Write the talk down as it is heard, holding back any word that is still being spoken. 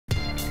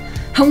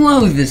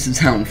Hello, this is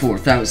Hound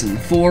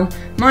 4004.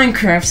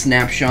 Minecraft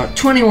Snapshot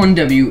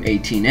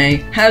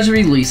 21w18a has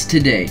released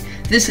today.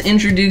 This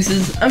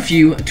introduces a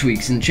few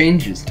tweaks and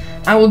changes.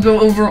 I will go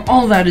over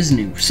all that is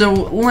new, so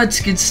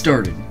let's get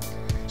started.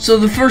 So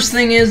the first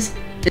thing is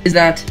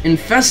that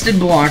infested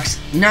blocks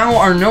now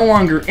are no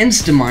longer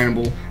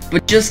insta-mineable,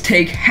 but just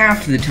take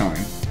half the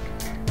time.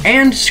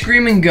 And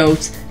screaming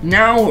goats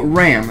now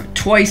ram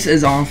twice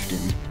as often.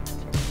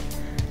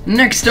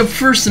 Next up,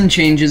 for some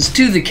changes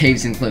to the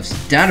Caves and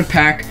Cliffs data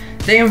pack,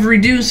 they have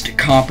reduced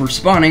copper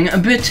spawning a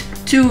bit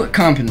to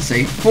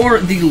compensate for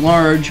the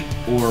large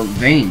ore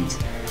veins.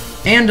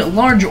 And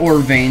large ore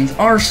veins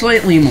are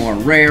slightly more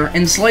rare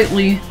and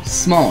slightly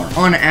smaller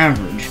on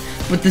average,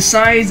 but the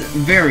size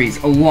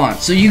varies a lot,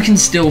 so you can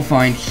still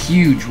find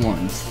huge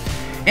ones.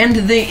 And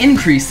they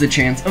increase the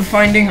chance of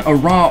finding a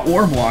raw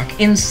ore block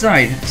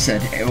inside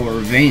said ore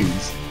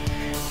veins.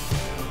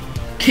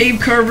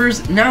 Cave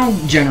carvers now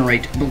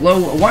generate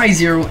below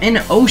Y0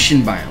 in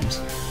ocean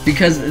biomes,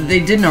 because they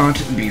did not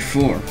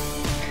before.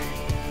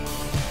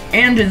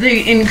 And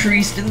they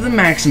increased the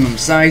maximum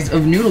size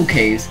of noodle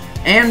caves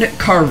and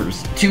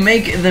carvers to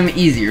make them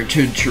easier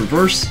to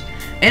traverse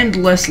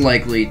and less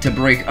likely to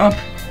break up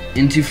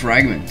into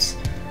fragments.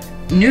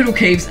 Noodle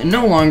caves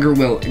no longer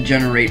will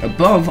generate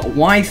above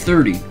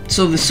Y30,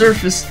 so the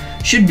surface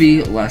should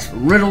be less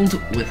riddled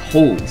with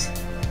holes.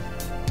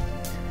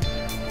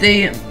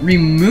 They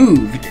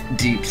removed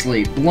deep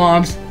slate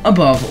blobs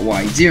above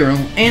Y0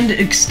 and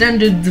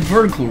extended the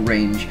vertical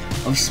range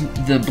of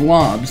the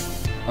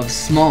blobs of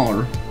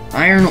smaller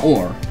iron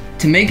ore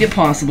to make it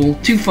possible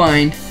to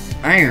find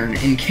iron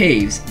in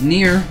caves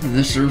near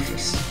the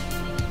surface.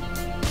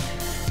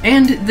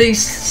 And they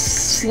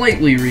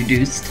slightly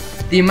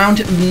reduced the amount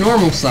of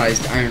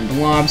normal-sized iron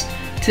blobs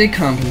to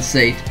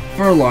compensate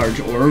for large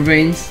ore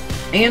veins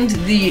and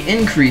the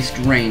increased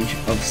range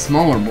of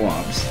smaller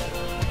blobs.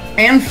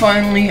 And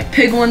finally,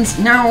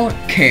 piglins now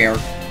care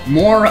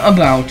more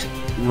about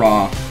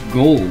raw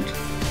gold.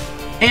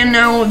 And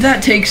now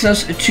that takes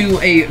us to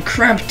a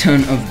crap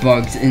ton of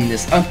bugs in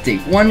this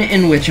update, one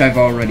in which I've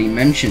already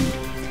mentioned.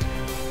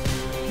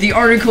 The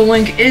article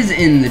link is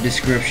in the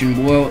description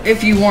below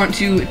if you want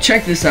to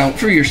check this out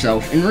for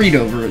yourself and read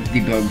over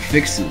the bug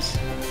fixes.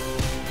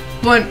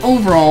 But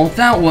overall,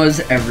 that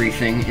was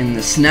everything in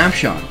the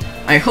snapshot.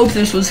 I hope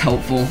this was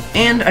helpful,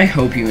 and I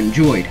hope you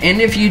enjoyed. And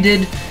if you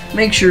did,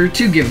 make sure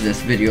to give this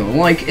video a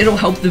like, it'll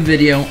help the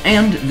video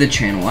and the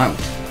channel out.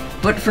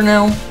 But for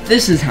now,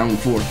 this is Hound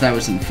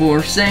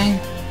 4004 saying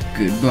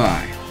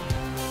goodbye.